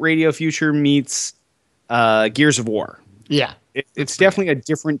Jet Set Radio Future meets Gears of War. Yeah, it's definitely a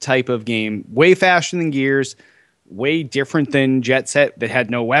different type of game. Way faster than Gears. Way different than Jet Set that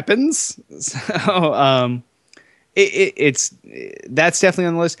had no weapons. So that's definitely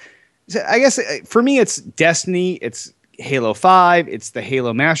on the list. So I guess for me, it's Destiny. It's Halo 5. It's the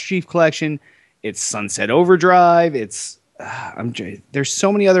Halo Master Chief Collection. It's Sunset Overdrive. It's there's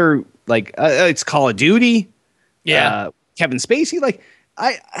so many other it's Call of Duty. Yeah, Kevin Spacey. Like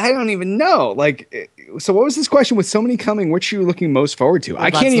I don't even know. So what was this question? With so many coming, which are you looking most forward to? Well,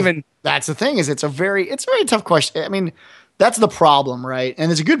 That's the thing. It's a very tough question. I mean, that's the problem, right?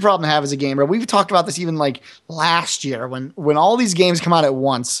 And it's a good problem to have as a gamer. We've talked about this even like last year when all these games come out at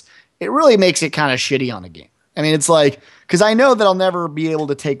once. It really makes it kind of shitty on a game. I mean, it's like because I know that I'll never be able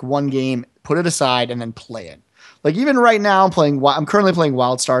to take one game, put it aside, and then play it. Like even right now, I'm currently playing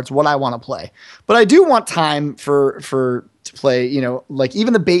WildStar. It's what I want to play, but I do want time to play. Like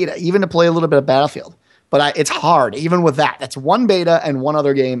even the beta, even to play a little bit of Battlefield. But it's hard, even with that. That's one beta and one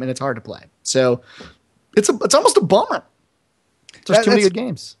other game, and it's hard to play. So it's almost a bummer. There's too many good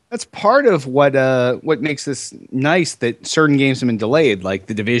games. That's part of what makes this nice that certain games have been delayed. Like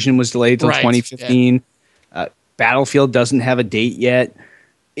The Division was delayed till 2015. Yeah. Battlefield doesn't have a date yet.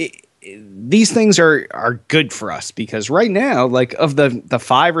 These things are good for us because right now, like of the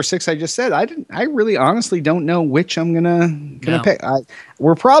 5 or 6 I just said, I really honestly don't know which I'm gonna pick.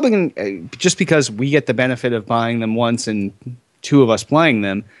 We're probably gonna just because we get the benefit of buying them once and 2 of us playing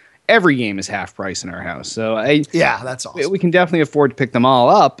them. Every game is half price in our house, so that's awesome. We can definitely afford to pick them all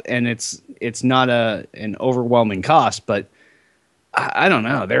up, and it's not an overwhelming cost. But I don't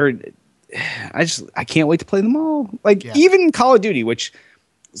know. I can't wait to play them all. Even Call of Duty, which.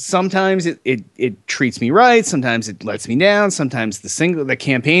 Sometimes it treats me right. Sometimes it lets me down. Sometimes the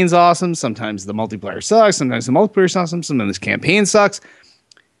campaign's awesome. Sometimes the multiplayer sucks. Sometimes the multiplayer's awesome. Sometimes the campaign sucks.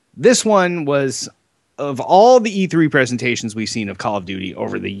 This one was, of all the E3 presentations we've seen of Call of Duty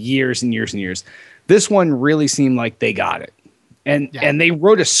over the years and years and years, this one really seemed like they got it. And they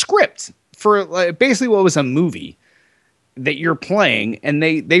wrote a script for basically what was a movie that you're playing. And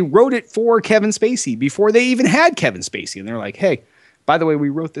they wrote it for Kevin Spacey before they even had Kevin Spacey. And they're like, hey, by the way, we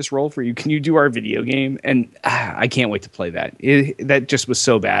wrote this role for you. Can you do our video game? And I can't wait to play that. That just was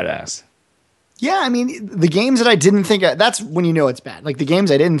so badass. Yeah, I mean, the games that I didn't think that's when you know it's bad. Like the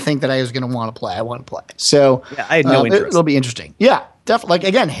games I didn't think that I was going to want to play, I want to play. So yeah, I had no interest. It'll be interesting. Yeah, definitely. Like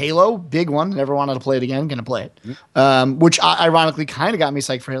again, Halo, big one. Never wanted to play it again. Going to play it. Which ironically kind of got me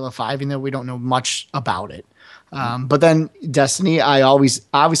psyched for Halo 5, even though we don't know much about it. But then Destiny, I always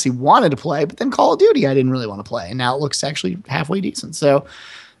obviously wanted to play, but then Call of Duty, I didn't really want to play, and now it looks actually halfway decent. So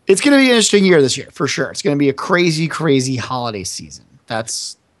it's going to be an interesting year this year for sure. It's going to be a crazy, crazy holiday season.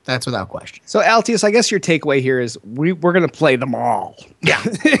 That's without question. So, Altius, I guess your takeaway here is we're going to play them all. Yeah,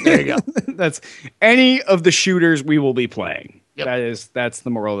 there you go. That's any of the shooters we will be playing. Yep. That's the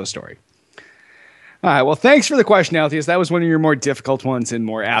moral of the story. All right. Well, thanks for the question, Altius. That was one of your more difficult ones and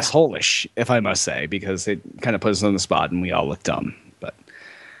more asshole-ish, if I must say, because it kind of put us on the spot and we all look dumb. But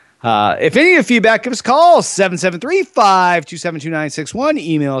if any of your feedback, give us a call, 773-527-2961.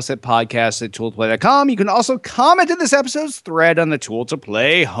 Email us at podcast@tooltoplay.com. You can also comment in this episode's thread on the Tool to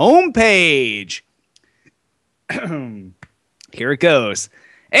Play homepage. Here it goes.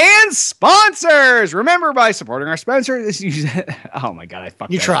 And sponsors! Remember, by supporting our sponsors... Oh, my God, I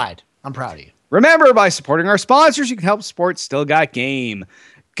fucked You that tried. up. I'm proud of you. Remember, by supporting our sponsors, you can help support Still Got Game.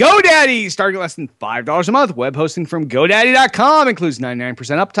 GoDaddy, starting at less than $5 a month. Web hosting from GoDaddy.com includes 99%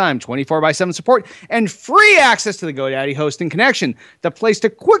 uptime, 24/7 support, and free access to the GoDaddy hosting connection. The place to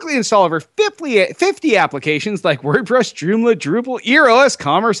quickly install over 50 applications like WordPress, Joomla, Drupal, EarOS,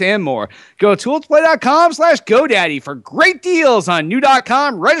 Commerce, and more. Go to tooltoplay.com/GoDaddy for great deals on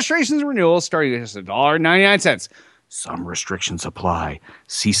new.com registrations and renewals starting at just $1.99. Some restrictions apply.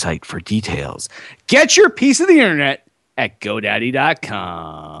 See site for details. Get your piece of the internet at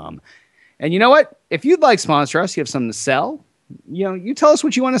GoDaddy.com. And you know what? If you'd like to sponsor us, you have something to sell. You tell us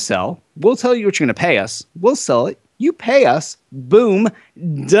what you want to sell. We'll tell you what you're going to pay us. We'll sell it. You pay us. Boom.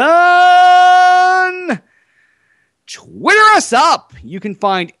 Done. Twitter us up. You can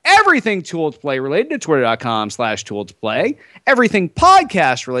find everything Tool to Play related at twitter.com/Tool to Play. Everything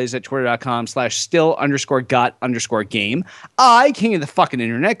podcast related at twitter.com/still_got_game. I, king of the fucking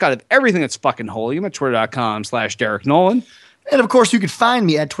internet, god of everything that's fucking holy, I'm at twitter.com/Derek Nolan. And of course, you could find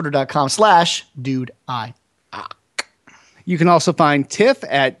me at twitter.com/dude. You can also find Tiff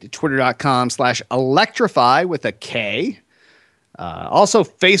at twitter.com/electrify with a K. Also,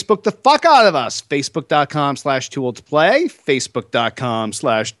 Facebook the fuck out of us. Facebook.com/Tool to Play.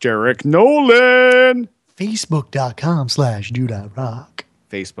 Facebook.com/Derek Nolan. Facebook.com/dude.rock.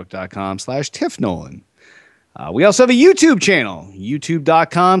 Facebook.com/Tiff Nolan. We also have a YouTube channel,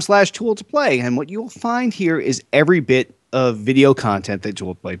 youtube.com/Tool to Play. And what you'll find here is every bit of video content that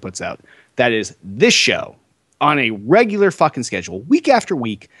Tool to Play puts out. That is this show on a regular fucking schedule, week after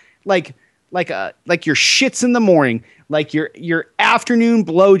week, like your shits in the morning, like your afternoon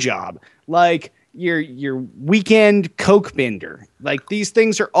blowjob, like your weekend Coke bender. Like these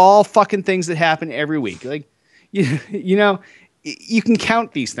things are all fucking things that happen every week. Like you know, you can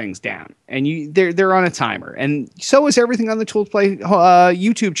count these things down, and they're on a timer. And so is everything on the Tool to Play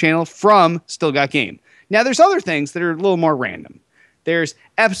YouTube channel from Still Got Game. Now there's other things that are a little more random. There's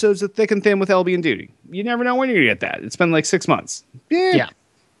episodes of Thick and Thin with LB and Duty. You never know when you're gonna get that. It's been like 6 months. Yeah.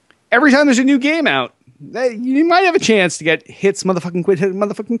 Every time there's a new game out, you might have a chance to get hits, motherfucking quick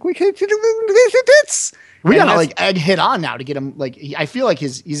hits. We gotta like egg Hit on now to get him. Like I feel like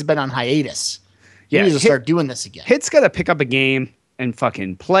he's been on hiatus. He needs to start doing this again. Hit's got to pick up a game and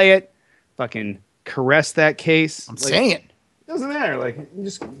fucking play it, fucking caress that case. I'm saying it. Doesn't matter. Like you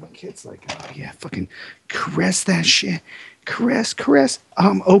just Hit's like, oh yeah, fucking caress that shit. Caress.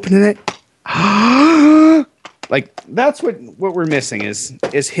 I'm opening it. Like that's what we're missing is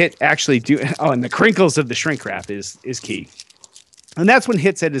Hit actually do. Oh, and the crinkles of the shrink wrap is key, and that's when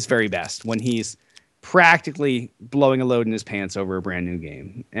Hit's at his very best, when he's practically blowing a load in his pants over a brand new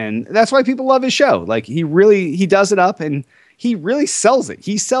game. And that's why people love his show. Like he does it up and he really sells it.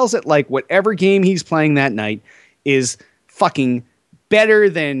 He sells it like whatever game he's playing that night is fucking better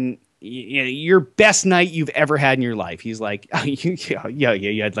than your best night you've ever had in your life. He's like,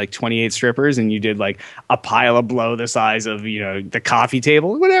 you had like 28 strippers and you did like a pile of blow the size of, the coffee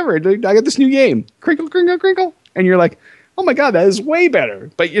table, whatever. I got this new game, crinkle. And you're like, oh my God, that is way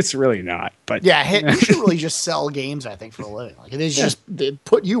better. But it's really not. But yeah, Hit, you should really just sell games, I think, for a living. Like it is just they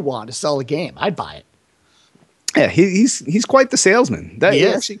put you on to sell a game. I'd buy it. Yeah, he's quite the salesman.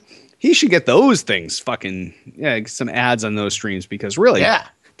 He should get those things fucking some ads on those streams because really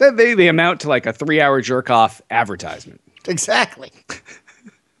they amount to like a 3-hour jerk off advertisement. Exactly.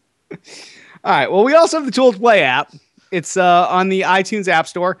 All right. Well, we also have the Tool to Play app. It's on the iTunes App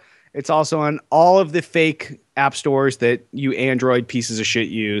Store. It's also on all of the fake app stores that you Android pieces of shit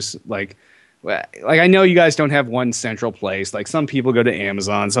use, like like I know you guys don't have one central place. Like some people go to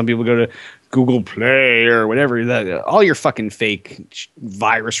Amazon, some people go to Google Play or whatever. All your fucking fake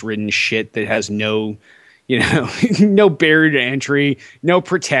virus-ridden shit that has no, no barrier to entry, no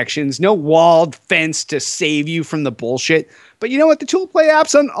protections, no walled fence to save you from the bullshit. But you know what? The Tool Play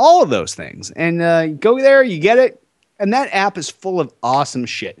app's on all of those things. And go there, you get it. And that app is full of awesome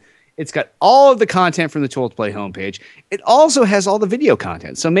shit. It's got all of the content from the Tool Play homepage. It also has all the video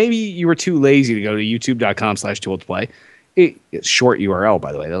content. So maybe you were too lazy to go to youtube.com/tooltoplay. It's short URL,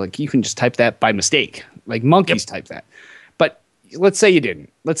 by the way. Like you can just type that by mistake. Like monkeys type that. But let's say you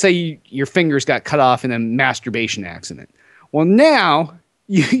didn't. Let's say your fingers got cut off in a masturbation accident. Well, now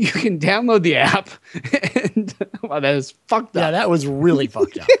you can download the app. And well, that is fucked up. Yeah, that was really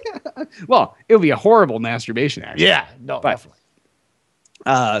fucked up. Well, it would be a horrible masturbation accident. Yeah, no, definitely.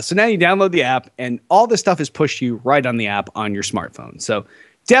 So now you download the app, and all this stuff is pushed to you right on the app on your smartphone. So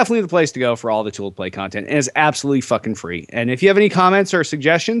definitely the place to go for all the Tool Play content, and it's absolutely fucking free. And if you have any comments or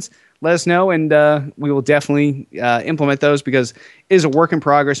suggestions, let us know, and we will definitely implement those because it is a work in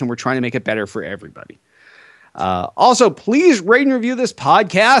progress, and we're trying to make it better for everybody. Also, please rate and review this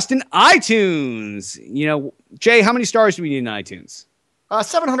podcast in iTunes. Jay, how many stars do we need in iTunes?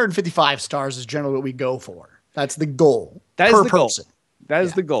 755 stars is generally what we go for. That's the goal. That is the person. Goal. That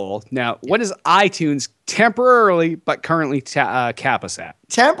is the goal. Now, what does iTunes temporarily but currently cap us at?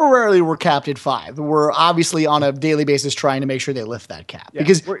 Temporarily, we're capped at 5. We're obviously on a daily basis trying to make sure they lift that cap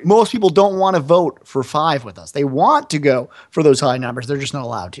because most people don't want to vote for 5 with us. They want to go for those high numbers. They're just not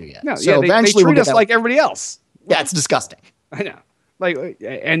allowed to yet. No, so eventually they treat us like everybody else. Yeah, it's disgusting. I know.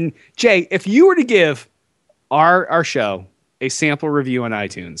 And Jay, if you were to give our show a sample review on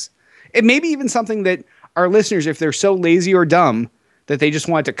iTunes, it may be even something that our listeners, if they're so lazy or dumb that they just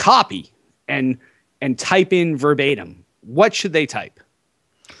want to copy and type in verbatim, what should they type?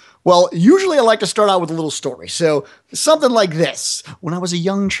 Well, usually I like to start out with a little story. So something like this. When I was a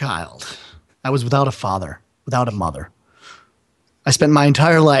young child, I was without a father, without a mother. I spent my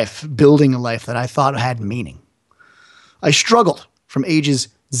entire life building a life that I thought had meaning. I struggled from ages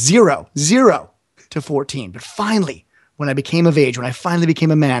 0 to 14. But finally, when I became of age, when I finally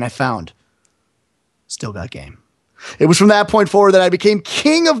became a man, I found still got game. It was from that point forward that I became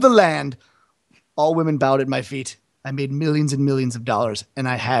king of the land. All women bowed at my feet. I made millions and millions of dollars, and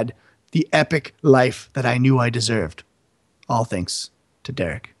I had the epic life that I knew I deserved. All thanks to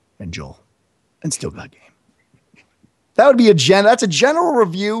Derek and Joel, and still got game. That would be that's a general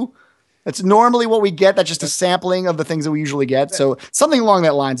review. That's normally what we get. That's just a sampling of the things that we usually get. So something along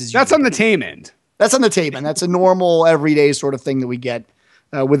that lines is that's on the tame end. That's on the tame end. That's a normal, everyday sort of thing that we get.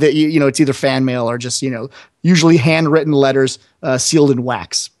 With it, it's either fan mail or just usually handwritten letters sealed in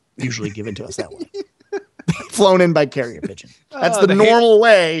wax, usually given to us that way, flown in by carrier pigeon. That's the normal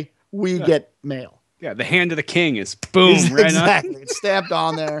way we get mail. Yeah, the hand of the king is boom, right? Exactly, it's stamped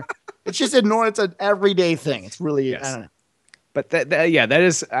on there. It's just it's an everyday thing. It's really I don't know. But that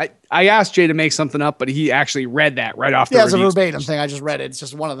is. I asked Jay to make something up, but he actually read that right off the it's a verbatim thing. I just read it. It's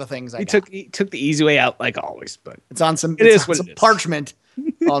just one of the things he took the easy way out, like always. But it's on some parchment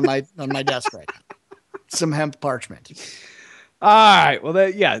on my desk right now. Some hemp parchment. All right. Well,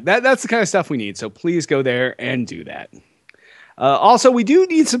 that's the kind of stuff we need. So please go there and do that. Also, we do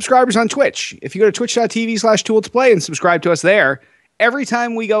need subscribers on Twitch. If you go to twitch.tv/tooltoplay and subscribe to us there, every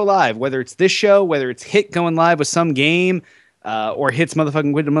time we go live, whether it's this show, whether it's Hit going live with some game, or Hit's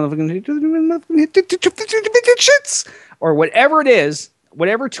motherfucking shits, or whatever it is,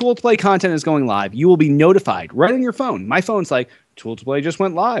 whatever Tool to Play content is going live, you will be notified right on your phone. My phone's like, Tool to Play just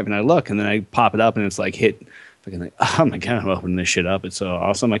went live, and I look, and then I pop it up, and it's like Hit. Fucking oh my god, I'm opening this shit up. It's so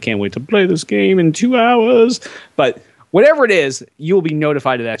awesome. I can't wait to play this game in 2 hours. But whatever it is, you will be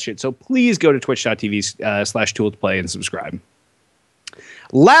notified of that shit. So please go to twitch.tv/tooltoplay and subscribe.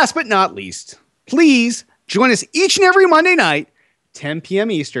 Last but not least, please join us each and every Monday night, 10 p.m.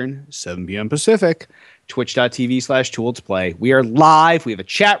 Eastern, 7 p.m. Pacific, twitch.tv/tooltoplay. We are live. We have a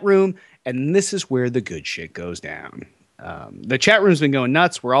chat room, and this is where the good shit goes down. The chat room's been going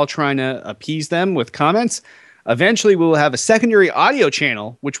nuts. We're all trying to appease them with comments. Eventually, we will have a secondary audio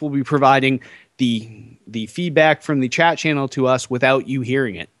channel, which will be providing the feedback from the chat channel to us without you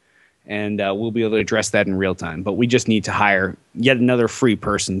hearing it. And we'll be able to address that in real time. But we just need to hire yet another free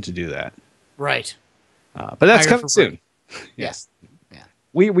person to do that. Right. But that's coming soon. Yes. Yeah.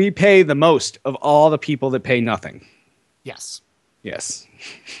 We pay the most of all the people that pay nothing. Yes. Yes.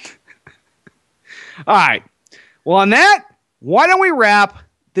 All right. Well, on that, why don't we wrap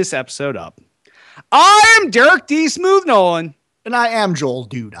this episode up? I am Derek D. Smooth Nolan. And I am Joel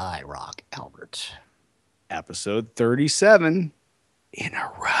Dude I Rock Albert. Episode 37 in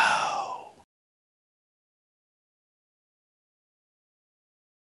a row.